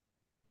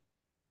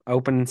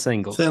 Opening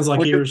singles. Sounds like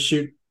What's you your were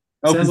shoot.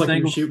 open Sounds like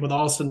you were singles? shooting with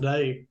Austin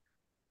Day.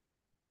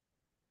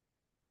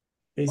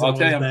 He's Well, I'll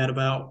tell always you, bad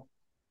about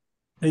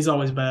he's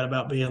always bad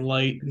about being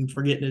late and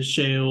forgetting his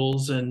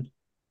shells and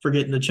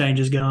forgetting to change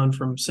his gun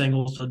from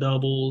singles to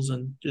doubles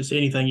and just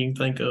anything you can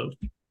think of.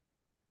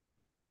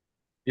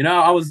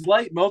 I was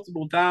late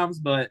multiple times,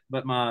 but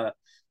my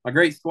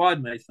great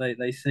squad mates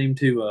they seem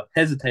to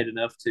hesitate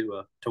enough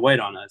to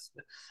wait on us.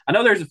 I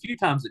know there's a few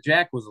times that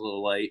Jack was a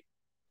little late,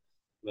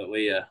 but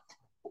we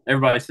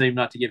everybody seemed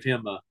not to give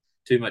him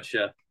too much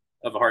of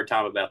a hard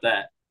time about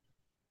that.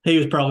 He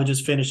was probably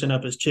just finishing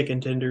up his chicken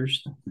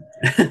tenders.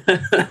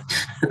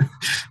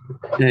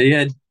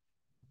 Yeah,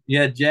 you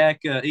had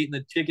Jack eating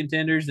the chicken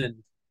tenders, and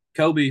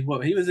Kobe,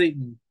 what he was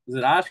eating Was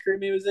it ice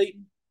cream he was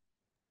eating?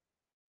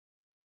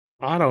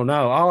 I don't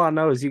know. All I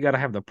know is you got to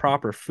have the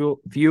proper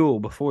fuel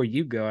before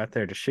you go out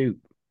there to shoot.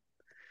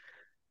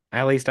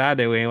 At least I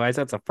do, anyways.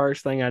 That's the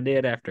first thing I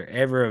did after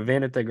every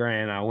event at the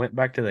Grand. I went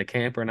back to the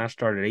camper and I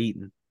started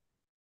eating.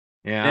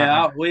 Yeah,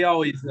 Yeah, we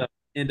always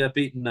end up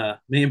eating.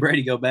 Me and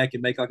Brady go back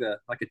and make like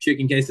a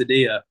chicken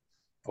quesadilla,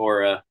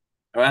 or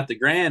or at the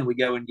Grand we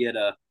go and get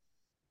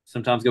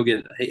sometimes go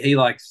get he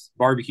likes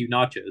barbecue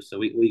nachos, so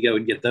we go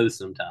and get those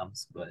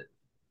sometimes. But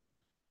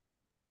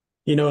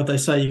You know what they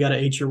say, you got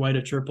to eat your way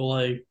to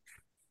AAA.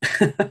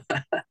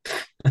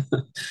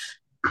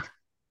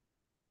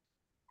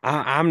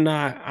 I'm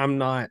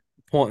not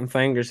pointing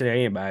fingers at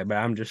anybody, but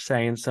I'm just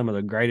saying some of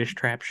the greatest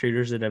trap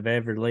shooters that have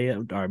ever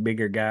lived are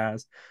bigger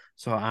guys.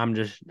 So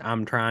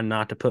I'm trying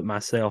not to put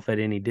myself at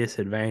any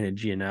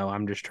disadvantage, you know.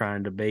 I'm just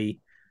trying to be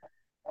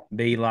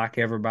like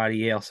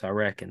everybody else, I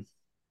reckon.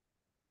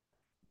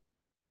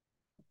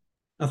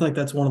 I think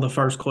that's one of the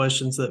first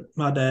questions that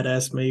my dad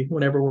asked me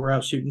whenever we're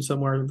out shooting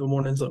somewhere in the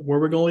mornings. Like, where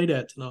we going to eat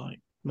at tonight?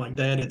 I'm like,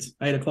 Dad, it's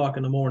 8 o'clock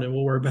in the morning.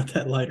 We'll worry about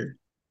that later.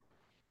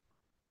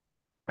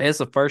 It's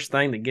the first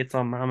thing that gets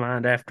on my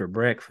mind after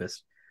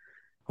breakfast.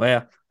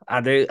 Well,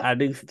 I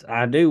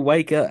do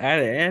wake up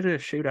at a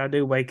shoot. I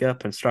do wake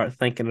up and start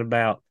thinking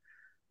about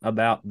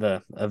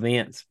the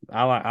events.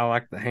 I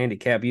like the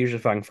handicap. Usually,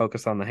 if I can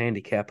focus on the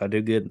handicap, I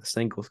do good in the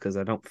singles because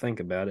I don't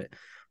think about it.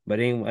 But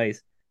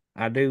anyways,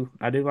 I do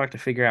like to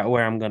figure out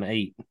where I'm going to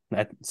eat.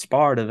 At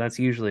Sparta, that's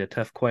usually a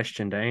tough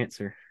question to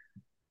answer.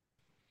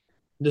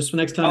 Just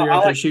next time you're I out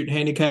there like shooting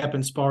handicap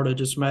in Sparta,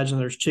 just imagine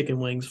there's chicken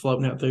wings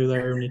floating out through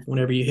there. And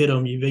whenever you hit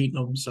them, you've eaten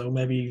them. So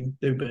maybe you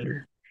do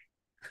better.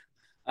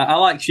 I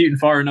like shooting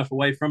far enough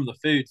away from the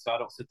food so I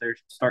don't sit there and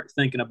start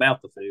thinking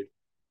about the food.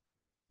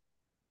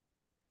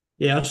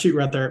 Yeah, I shoot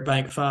right there at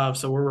Bank 5.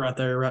 So we're right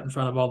there, right in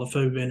front of all the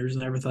food vendors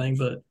and everything.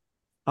 But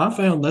I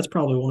found that's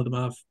probably one of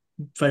my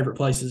favorite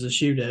places to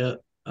shoot at.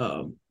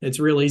 It's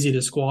real easy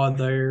to squad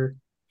there.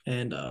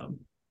 And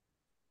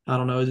I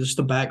don't know, just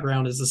the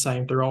background is the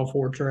same through all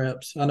four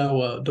traps. I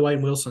know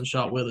Dwayne Wilson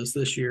shot with us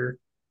this year,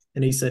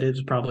 and he said it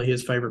was probably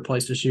his favorite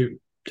place to shoot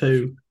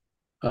too.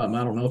 I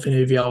don't know if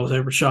any of y'all was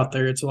ever shot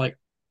there. It's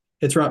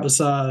right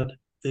beside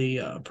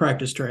the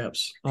practice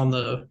traps on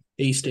the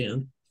east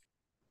end.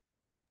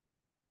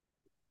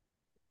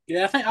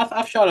 Yeah, I think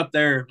I've shot up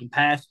there in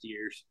past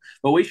years,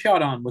 but we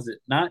shot on was it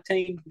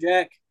 19,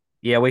 Jack?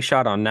 Yeah, we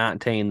shot on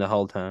 19 the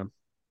whole time.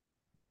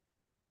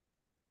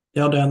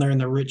 Y'all down there in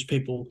the rich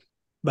people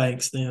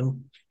banks,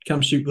 then come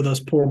shoot with us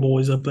poor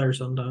boys up there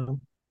sometime.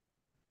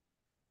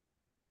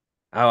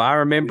 Oh, I We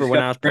remember just when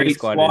got I was a great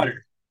pre-squatted.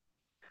 squatter.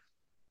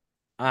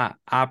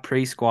 I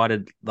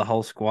pre-squatted the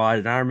whole squad,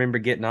 and I remember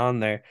getting on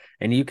there,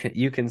 and you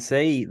can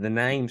see the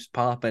names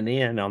popping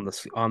in on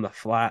the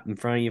flight in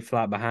front of you,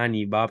 flight behind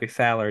you, Bobby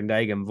Fowler and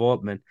Dagan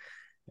Voigtman,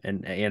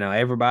 and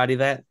everybody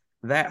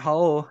that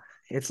hole.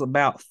 It's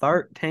about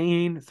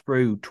 13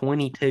 through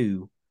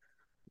 22.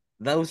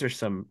 Those are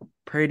some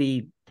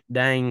pretty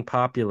dang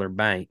popular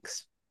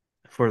banks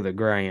for the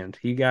Grand.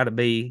 You got to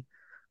be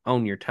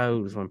on your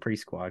toes when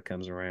pre-squad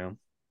comes around.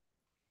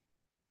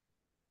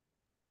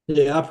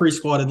 Yeah, I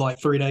pre-squatted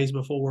like 3 days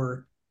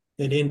before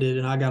it ended,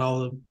 and I got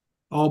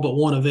all but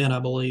one event, I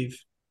believe,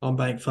 on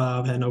Bank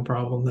 5. Had no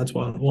problem. That's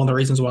one of the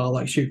reasons why I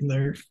like shooting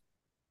there.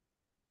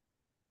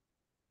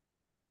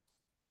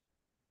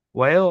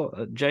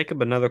 Well,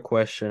 Jacob, another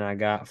question I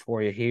got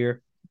for you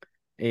here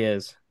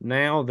is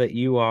now that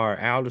you are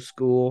out of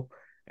school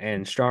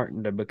and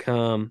starting to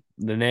become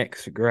the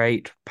next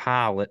great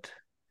pilot,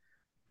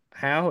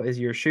 how is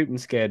your shooting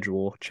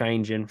schedule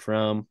changing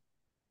from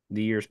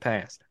the years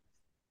past?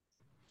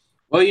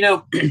 Well,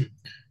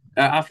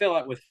 I feel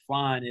like with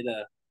flying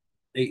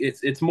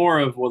it's more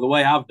of well the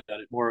way I've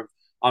done it more of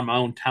on my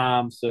own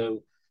time.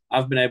 So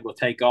I've been able to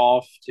take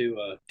off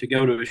to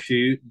go to a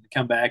shoot and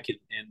come back and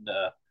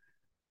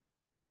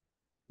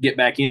get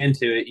back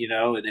into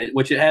it,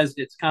 which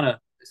it's kind of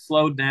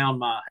slowed down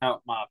my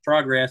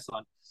progress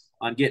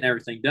on getting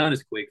everything done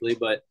as quickly.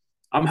 But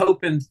I'm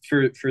hoping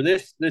for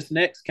this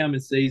next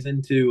coming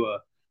season to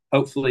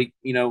hopefully,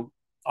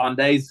 on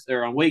days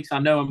or on weeks I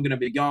know I'm going to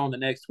be gone the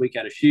next week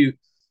at a shoot.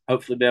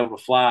 Hopefully, be able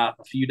to fly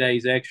a few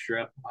days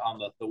extra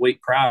on the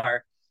week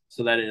prior,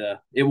 so that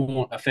it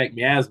won't affect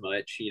me as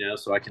much,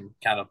 so I can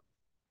kind of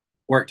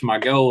work to my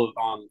goal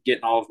on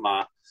getting all of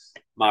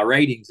my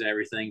ratings and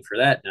everything for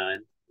that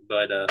done.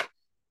 But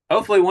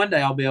hopefully one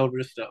day I'll be able to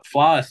just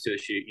fly us to a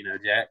shoot,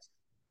 Jack.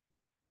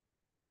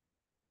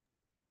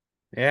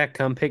 Yeah,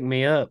 come pick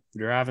me up.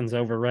 Driving's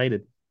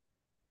overrated.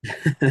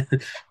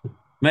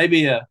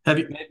 maybe Have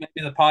you maybe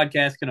the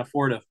podcast can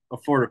afford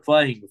a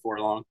plane before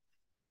long.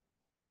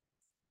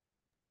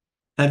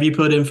 have you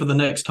put in for the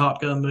next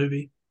Top Gun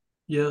movie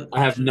yet?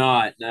 I have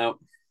not. No,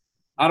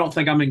 I don't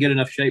think I'm in good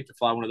enough shape to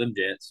fly one of them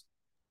jets.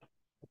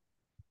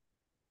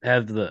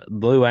 Have the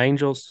Blue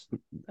Angels,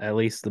 at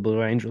least the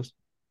Blue Angels.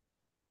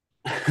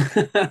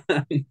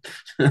 I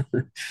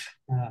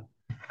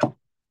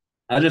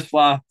just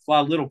fly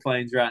little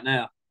planes right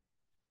now.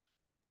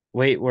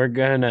 Wait, we're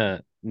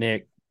gonna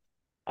Nick.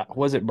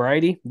 Was it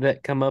Brady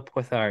that come up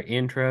with our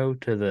intro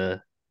to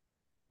the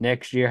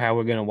next year? How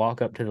we're gonna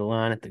walk up to the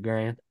line at the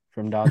Grand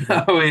from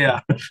dodgeball? Oh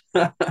yeah.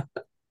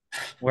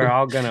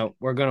 We're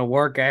gonna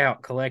work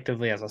out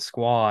collectively as a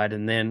squad,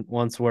 and then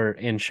once we're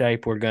in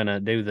shape, we're gonna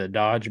do the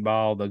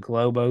dodgeball, the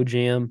Globo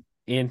Gym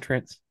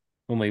entrance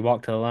when we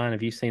walk to the line.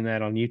 Have you seen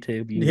that on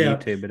YouTube? You can Yeah,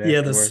 YouTube it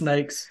yeah, the afterwards.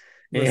 snakes,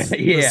 Yeah,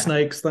 the yeah,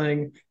 snakes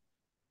thing.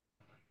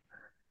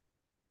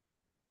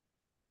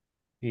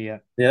 yeah.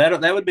 Yeah,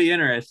 that would be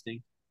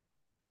interesting.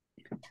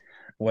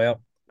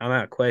 Well, I'm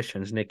out of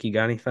questions. Nick, you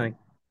got anything?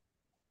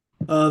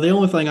 The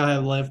only thing I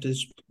have left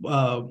is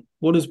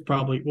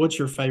what's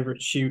your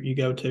favorite shoot you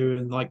go to,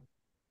 and like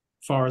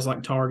far as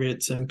like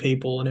targets and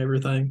people and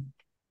everything.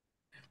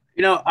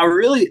 I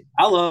really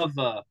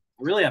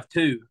have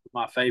two of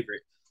my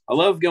favorite. I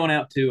love going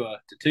out to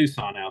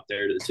Tucson out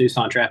there to the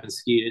Tucson Trap and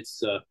Skeet.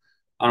 It's I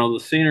don't know,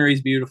 the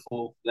scenery's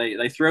beautiful.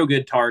 They throw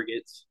good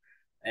targets,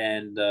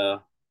 and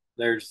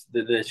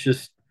it's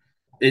just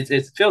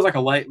it feels like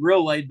a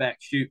real laid back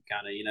shoot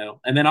kind of, you know.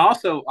 And then I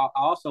also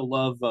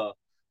love the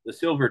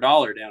Silver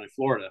Dollar down in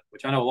Florida,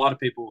 which I know a lot of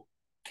people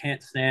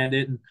can't stand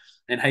it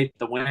and hate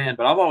the wind,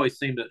 but I've always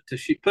seemed to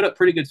shoot, put up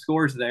pretty good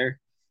scores there.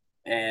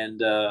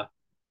 And I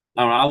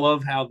don't know, I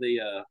love how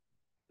the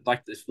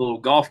like this little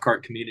golf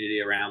cart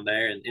community around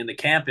there, and the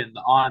camping,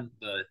 the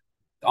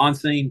on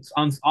scene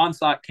on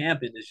site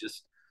camping is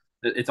just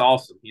it's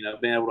awesome. You know,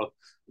 being able to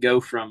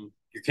go from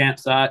your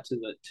campsite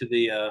to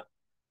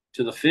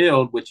the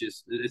field, which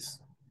is it's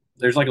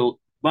there's like a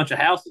bunch of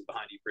houses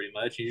behind you pretty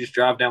much. You just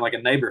drive down like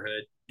a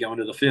neighborhood going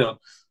to the field.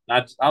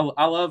 I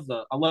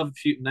love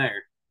shooting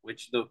there,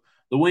 which the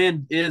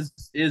wind is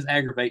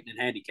aggravating in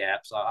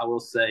handicaps. I will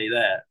say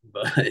that,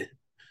 but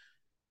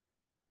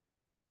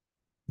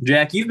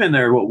Jack, you've been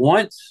there what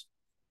once?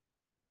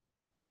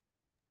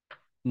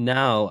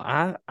 No,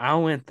 I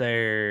went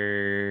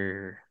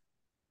there,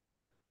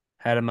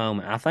 had a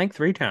moment. I think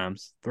three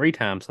times. Three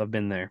times I've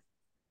been there.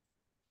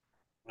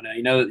 Well,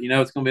 you know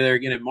it's going to be there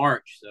again in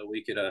March, so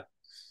we could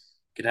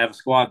have a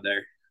squad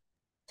there.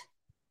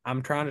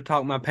 I'm trying to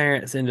talk my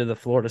parents into the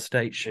Florida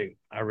State shoot.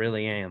 I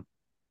really am.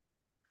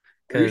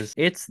 Because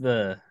it's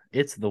the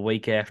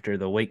week after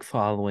the week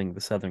following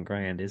the Southern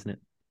Grand, isn't it?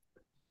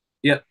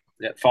 Yep,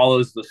 that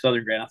follows the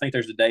Southern Grand. I think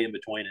there's a day in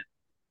between it.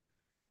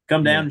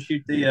 Come down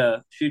Yeah.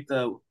 and shoot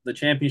the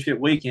championship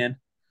weekend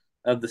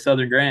of the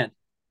Southern Grand.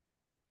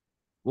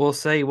 We'll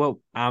see what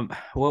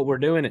we're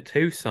doing at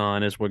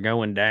Tucson is we're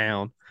going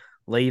down,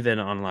 leaving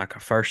on like a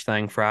first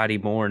thing Friday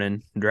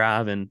morning,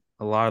 driving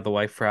a lot of the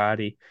way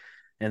Friday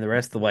and the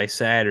rest of the way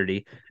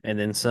Saturday. And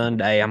then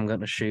Sunday I'm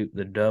gonna shoot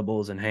the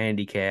doubles and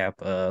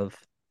handicap of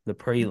the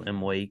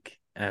prelim week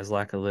as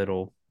like a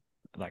little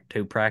like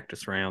two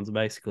practice rounds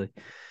basically.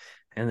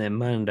 And then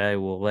Monday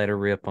we'll let her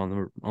rip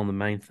on the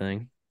main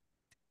thing.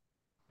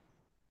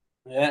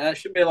 Yeah, that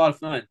should be a lot of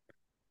fun.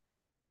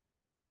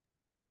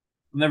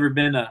 I've never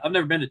been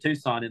to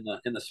Tucson in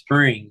the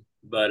spring,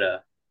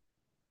 but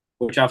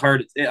which I've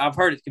heard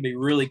it can be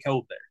really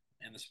cold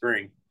there in the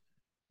spring.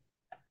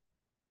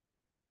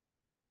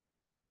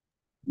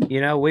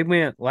 We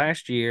went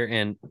last year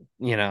and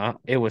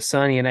it was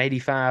sunny and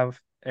 85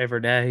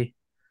 every day.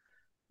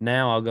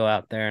 Now I'll go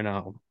out there and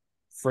I'll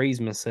freeze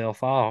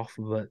myself off,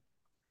 but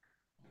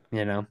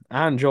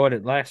I enjoyed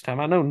it last time.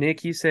 I know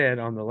Nick, you said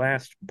on the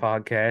last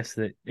podcast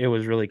that it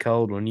was really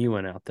cold when you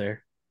went out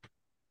there.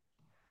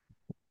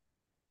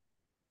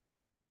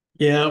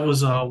 Yeah, it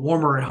was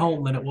warmer at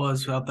home than it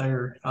was out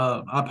there.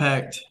 I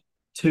packed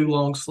two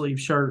long sleeve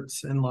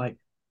shirts and like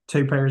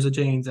two pairs of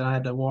jeans, and I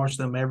had to wash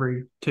them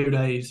every 2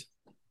 days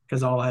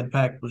because all I had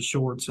packed was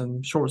shorts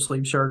and short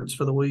sleeve shirts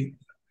for the week.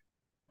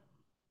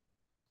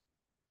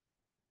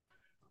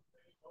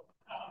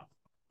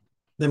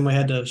 Then we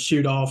had to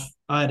shoot off.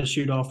 I had to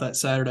shoot off that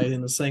Saturday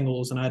in the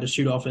singles, and I had to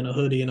shoot off in a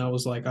hoodie. And I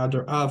was like,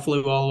 I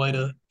flew all the way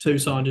to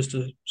Tucson just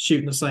to shoot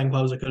in the same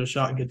clothes I could have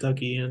shot in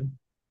Kentucky in.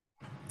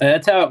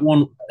 That's how it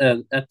won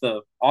at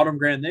the Autumn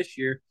Grand this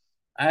year.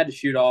 I had to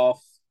shoot off.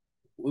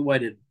 We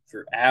waited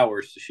for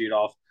hours to shoot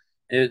off,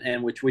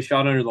 and which we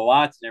shot under the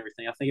lights and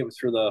everything. I think it was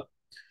for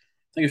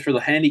the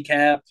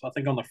handicap. I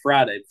think on the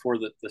Friday before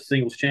the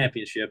singles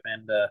championship,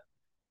 and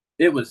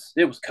it was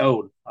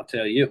cold. I'll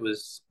tell you, it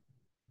was.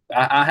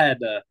 I had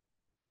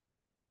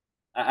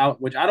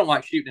which I don't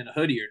like shooting in a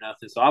hoodie or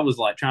nothing, so I was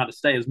like trying to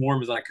stay as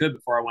warm as I could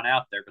before I went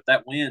out there. But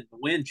the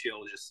wind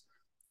chill, just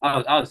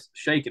I was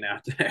shaking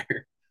out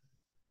there.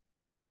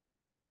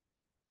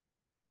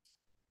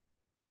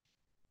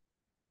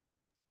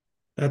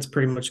 That's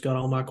pretty much got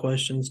all my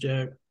questions,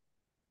 Jack.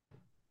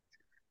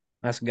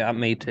 That's got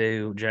me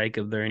too,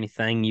 Jacob. There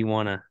anything you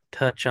want to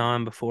touch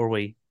on before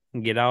we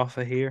get off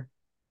of here?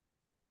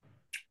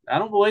 I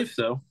don't believe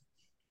so.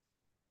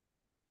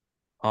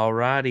 All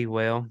righty.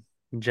 Well,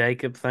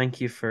 Jacob,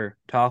 thank you for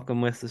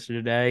talking with us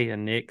today.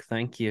 And Nick,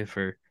 thank you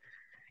for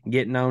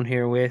getting on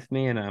here with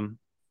me. And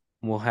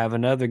we'll have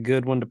another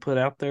good one to put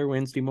out there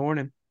Wednesday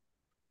morning.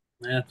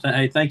 Yeah,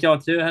 hey, thank y'all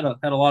too. Had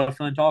a lot of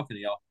fun talking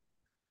to y'all.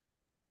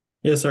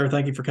 Yes, sir.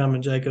 Thank you for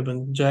coming, Jacob.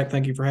 And Jack,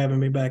 thank you for having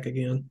me back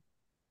again.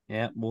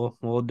 Yeah,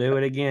 we'll do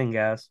it again,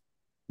 guys.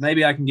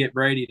 Maybe I can get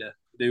Brady to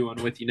do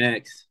one with you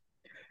next.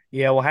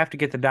 Yeah, we'll have to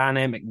get the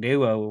dynamic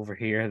duo over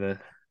here,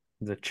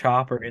 the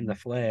chopper in the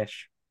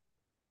flesh.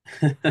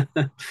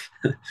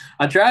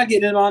 I tried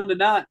getting him on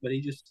tonight, but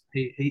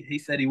he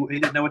said he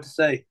didn't know what to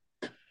say.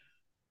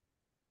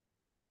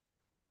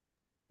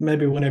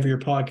 Maybe whenever your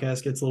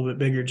podcast gets a little bit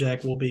bigger,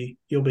 Jack, you'll be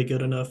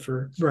good enough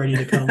for Brady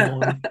to come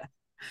on.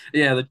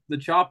 Yeah, the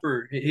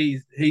chopper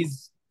he's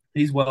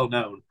well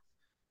known.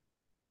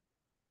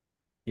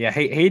 Yeah,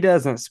 he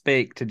doesn't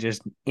speak to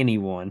just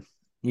anyone.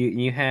 You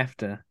you have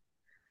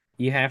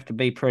to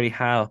be pretty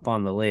high up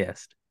on the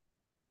list.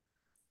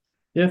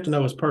 You have to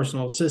know his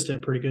personal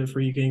assistant pretty good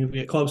for you can even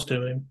get close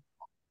to him.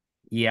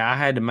 Yeah, I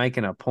had to make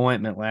an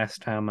appointment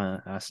last time I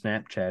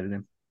Snapchatted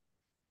him.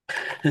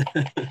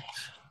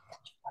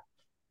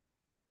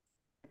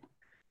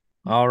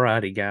 All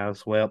righty,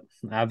 guys. Well,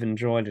 I've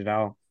enjoyed it.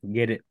 I'll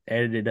get it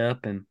edited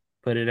up and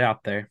put it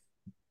out there.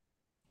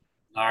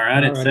 All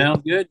right, All it righty.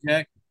 sounds good,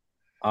 Jack.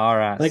 All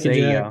right. Thank you,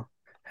 See Jack. y'all.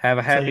 Have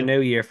a See happy ya.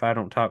 new year if I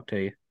don't talk to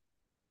you.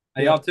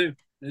 Hey, y'all Yep. too.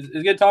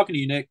 It's good talking to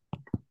you, Nick.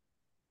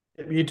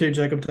 You too,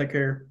 Jacob. Take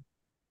care.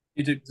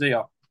 You too. See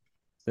y'all.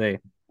 See ya.